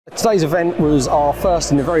Today's event was our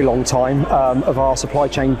first in a very long time of our supply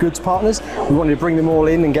chain goods partners. We wanted to bring them all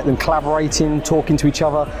in and get them collaborating, talking to each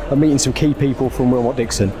other and meeting some key people from Willmott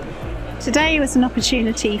Dixon. Today was an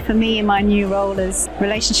opportunity for me in my new role as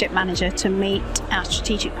relationship manager to meet our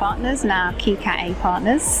strategic partners and our key Cat A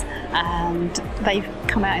partners, and they've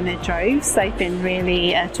come out in their droves. They've been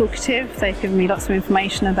really talkative. They've given me lots of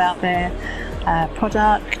information about their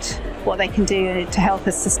product, what they can do to help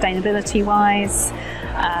us sustainability wise.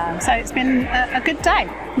 So it's been a good day,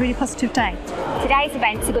 really positive day. Today's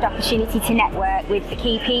event's a good opportunity to network with the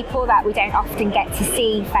key people that we don't often get to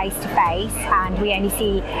see face to face, and we only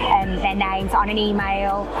see their names on an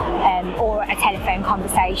email or a telephone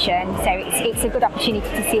conversation. So it's a good opportunity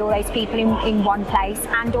to see all those people in one place,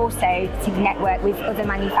 and also to network with other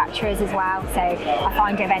manufacturers as well. So I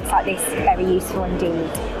find events like this very useful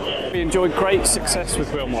indeed. We enjoyed great success with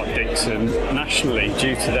Willmott Dixon nationally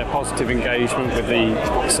due to their positive engagement with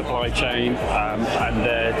the supply chain and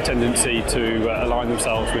their tendency to align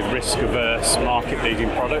themselves with risk-averse, market-leading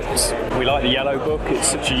products. We like the Yellow Book. It's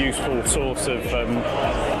such a useful source of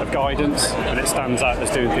guidance, and it stands out as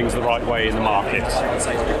doing things the right way in the market.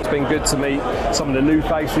 It's been good to meet some of the new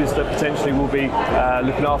faces that potentially will be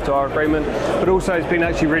looking after our agreement, but also it's been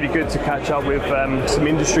actually really good to catch up with some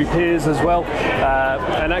industry peers as well,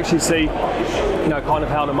 and actually see, kind of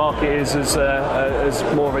how the market is as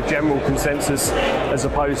more of a general consensus as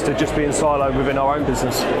opposed to just being siloed within our own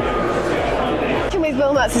business. Working with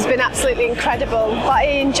Willmott has been absolutely incredible. What I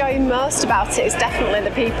enjoy most about it is definitely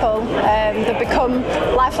the people. They've become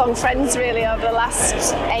lifelong friends really over the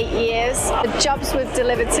last 8 years. The jobs we've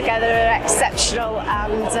delivered together are exceptional,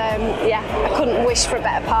 and I couldn't wish for a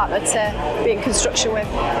better partner to be in construction with.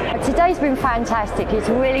 Today's been fantastic. It's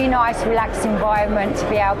a really nice, relaxed environment to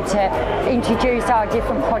be able to introduce our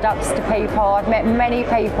different products to people. I've met many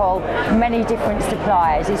people, many different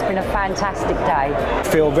suppliers. It's been a fantastic day. I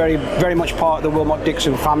feel very much part of the Willmott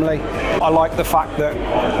Dixon family. I like the fact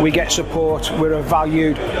that we get support. We're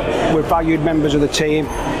valued members of the team.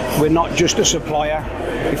 We're not just a supplier.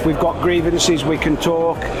 If we've got grievances, we can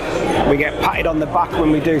talk. We get patted on the back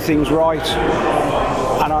when we do things right.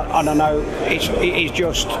 And I know it is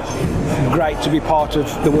just great to be part of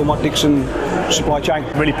the Willmott Dixon supply chain.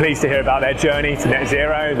 Really pleased to hear about their journey to net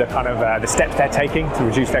zero, the steps they're taking to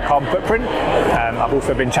reduce their carbon footprint. I've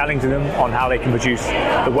also been challenging them on how they can reduce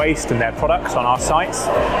the waste in their products on our sites.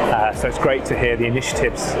 So it's great to hear the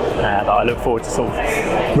initiatives that I look forward to sort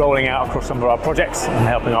of rolling out across some of our projects and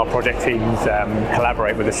helping our project teams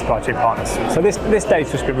collaborate with the supply chain partners. So this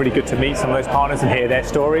day's just been really good to meet some of those partners and hear their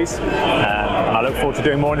stories. And I look forward to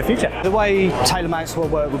doing more in the future. The way Taylor Max will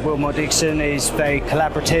work with Willmott Dixon is very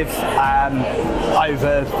collaborative.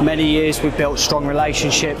 Over many years we've built strong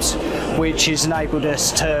relationships, which has enabled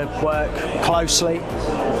us to work closely,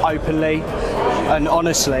 openly and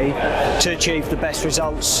honestly to achieve the best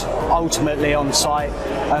results ultimately on site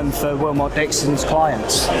and for Willmott Dixon's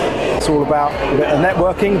clients. It's all about a bit of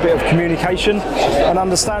networking, a bit of communication and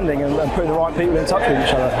understanding, and putting the right people in touch with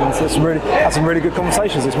each other. And so had some really good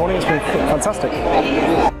conversations this morning. It's been fantastic.